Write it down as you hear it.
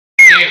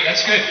Dave,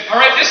 that's good. All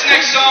right, this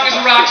next song is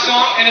a rock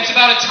song, and it's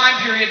about a time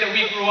period that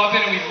we grew up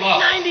in and we love.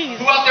 90s.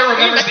 Who out there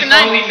remembers the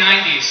early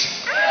 90s?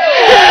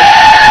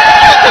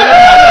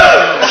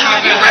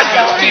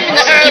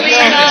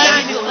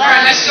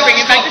 Alright, this song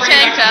is called Bring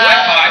It Back to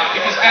Black Vibe,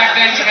 because back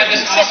then you had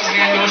this awesome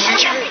hand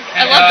motion.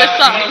 I love this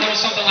song. You want a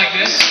little something like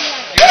this?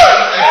 You're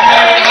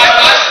familiar with the high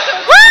five?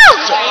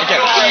 Woo! I'll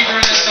you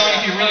during this song.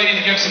 If you really need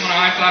to give someone a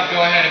high five, go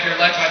ahead. If you're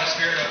led by the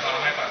spirit of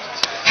high five.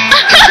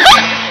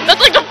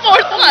 That's like the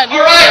fourth one.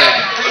 Alright!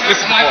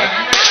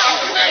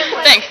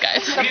 Thanks,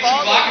 guys. We need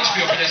some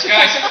glockenspiel for this.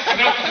 Guys, give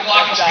it up for the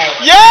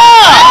glockenspiel. Yeah!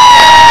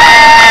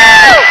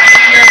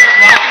 Here,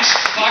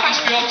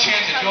 glockenspiel,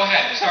 chant it. Go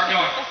ahead. Start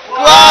going.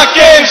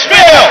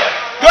 Glockenspiel!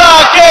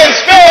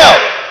 Glockenspiel!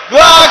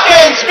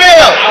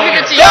 Glockenspiel!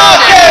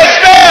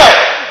 Glockenspiel!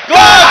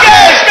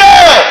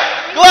 Glockenspiel!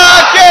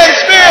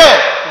 Glockenspiel!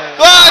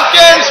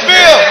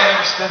 Glockenspiel!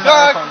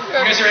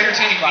 You guys are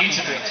entertaining me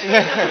tonight.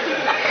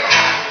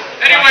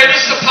 Anyway,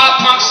 this is a pop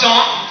punk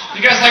song.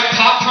 You guys like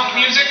pop punk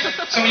music?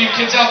 Some of you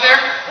kids out there?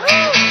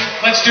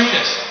 Let's do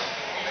this.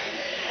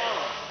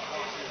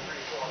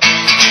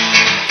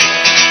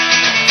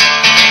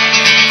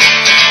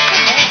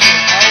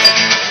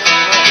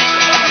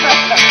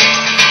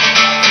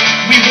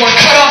 We wore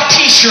cut-off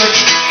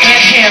t-shirts and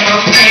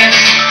hammer pants.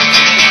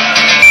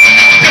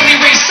 Billy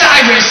Ray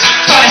Cyrus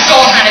taught us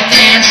all how to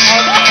dance.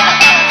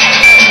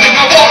 With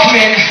my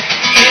Walkman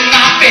in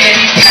my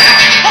fanny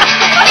pack.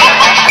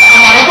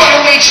 I'm on a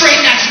runaway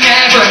train that's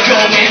never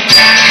going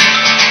back.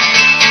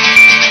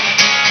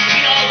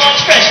 We all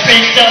watched Fresh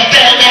Prince of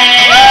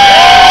Bel-Air.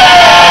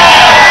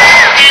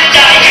 And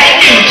I had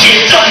New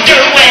Kids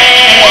underwear.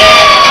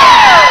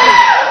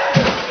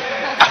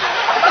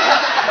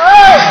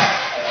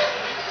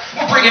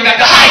 We're bringing back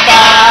the high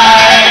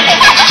five.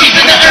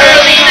 Keeping the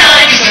early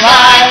 90s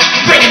alive.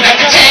 Bringing back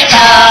the tank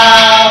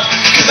top.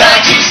 Cause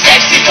I'm too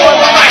sexy for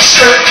my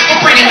shirt.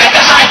 We're bringing back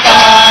the high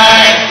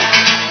five.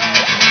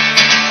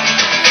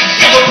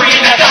 Yeah, we're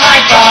bringing back the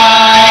high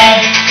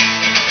five.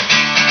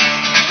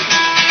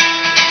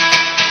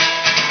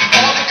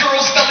 All the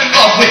girls fell in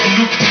love with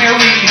Luke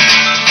Perry.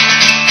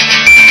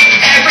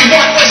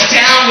 Everyone was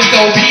down with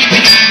OPP.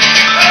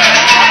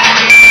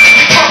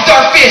 We pumped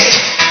our fist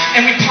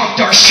and we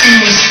pumped our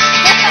shoes.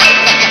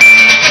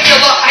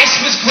 Vanilla Ice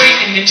was great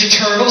and Ninja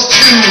Turtles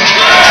too.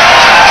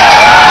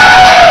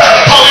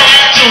 Paula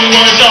Abdul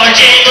was our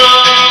J-Lo.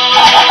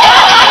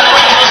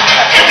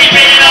 And we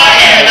braided our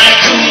hair like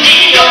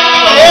Coolio.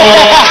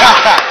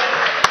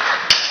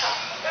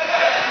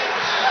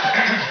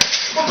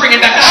 We're bringing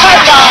back the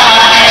high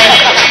five.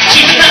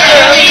 Keeping the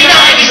early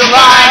 90s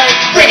alive.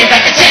 Bringing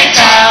back the tank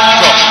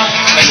top.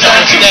 Cause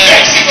I'm too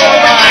sexy for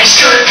my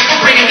shirt.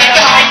 We're bringing back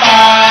the high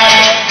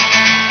five.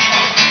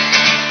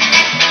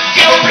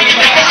 Yeah, we're bringing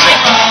back the high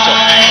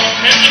five.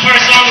 This is the part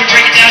of the song we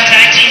break it down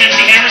tag team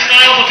MC Hammer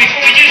style, but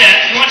before we do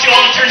that, we want you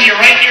all to turn to your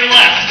right and your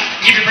left.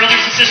 Give your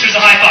brothers and sisters a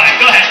high five.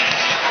 Go ahead.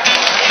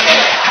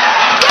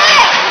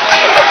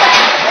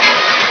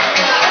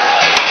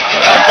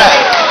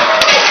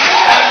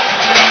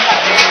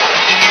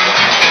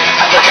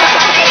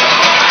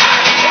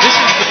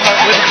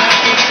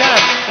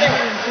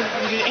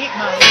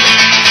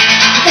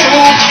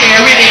 Move,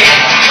 there it is.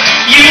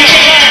 You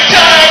can't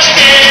touch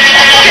this.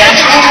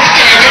 Move,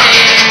 there it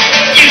is.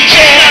 You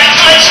cannot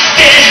touch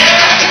this.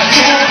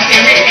 Move,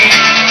 there it is.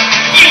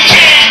 You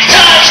can't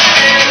touch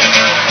this.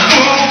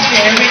 Move,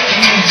 there it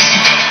is.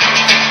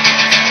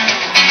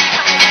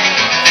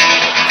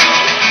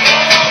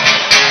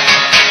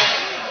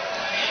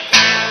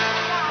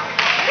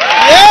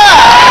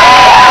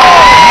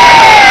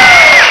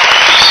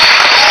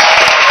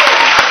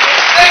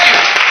 Thank you.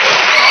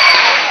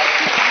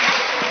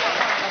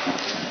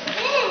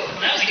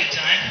 That was a good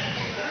time.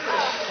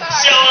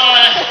 So,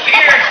 who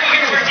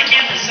here worked at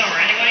camp this summer?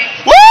 Anybody?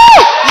 Woo!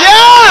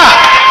 Yeah!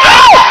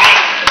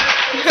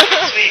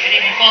 Sweet. Any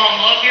of you fall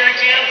in love here at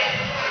camp?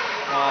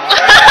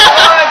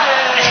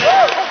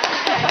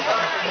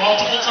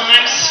 Multiple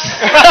times?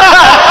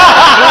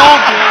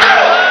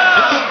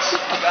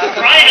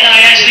 Brian and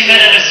I actually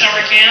met at a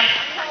summer camp.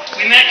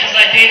 We met because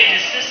I dated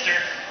his sister.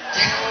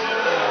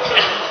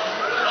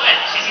 What?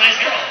 She's a nice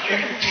girl.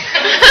 Weird.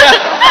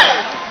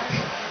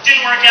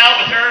 Didn't work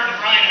out with her, but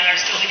Brian and I are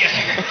still together.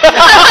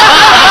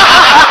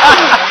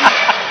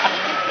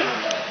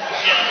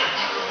 Yeah.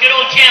 Good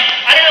old camp.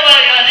 I don't know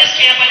about this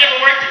camp. I never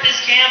worked at this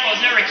camp. I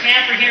was never a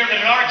camper here, but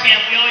at our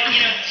camp, we always,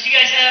 did you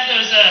guys have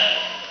those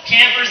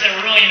campers that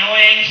were really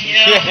annoying?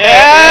 Yeah!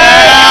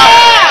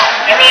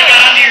 They really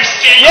got under your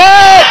skin.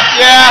 Yes!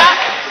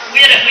 Yeah! We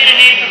had a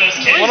name for those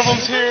kids. One of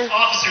them's here.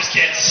 Officers'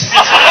 kids.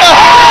 Yeah!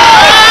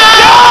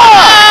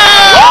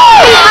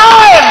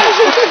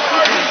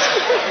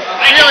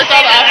 I really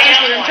thought the officers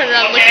would have turned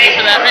around and looked at me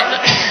for that, right?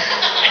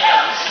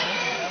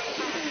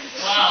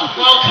 Wow.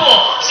 Well, cool.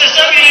 So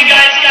some of you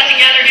guys got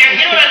together here.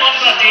 You know what I love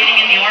about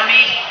dating in the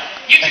Army?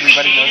 You can be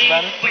dating,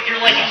 but you're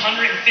like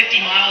 150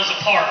 miles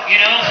apart, you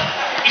know?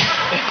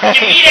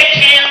 You meet at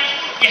camp,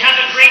 You have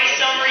a great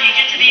summer. You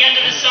get to the end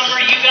of the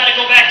summer. You got to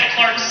go back to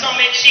Clark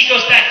Summit. She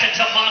goes back to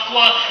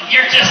Tamaqua.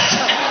 You're just,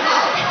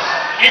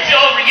 it's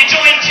over. You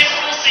join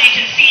Timberwolves so you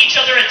can see each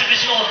other at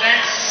divisional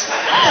events.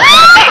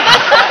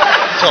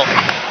 So,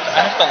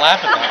 I have to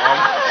laugh at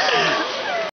that one.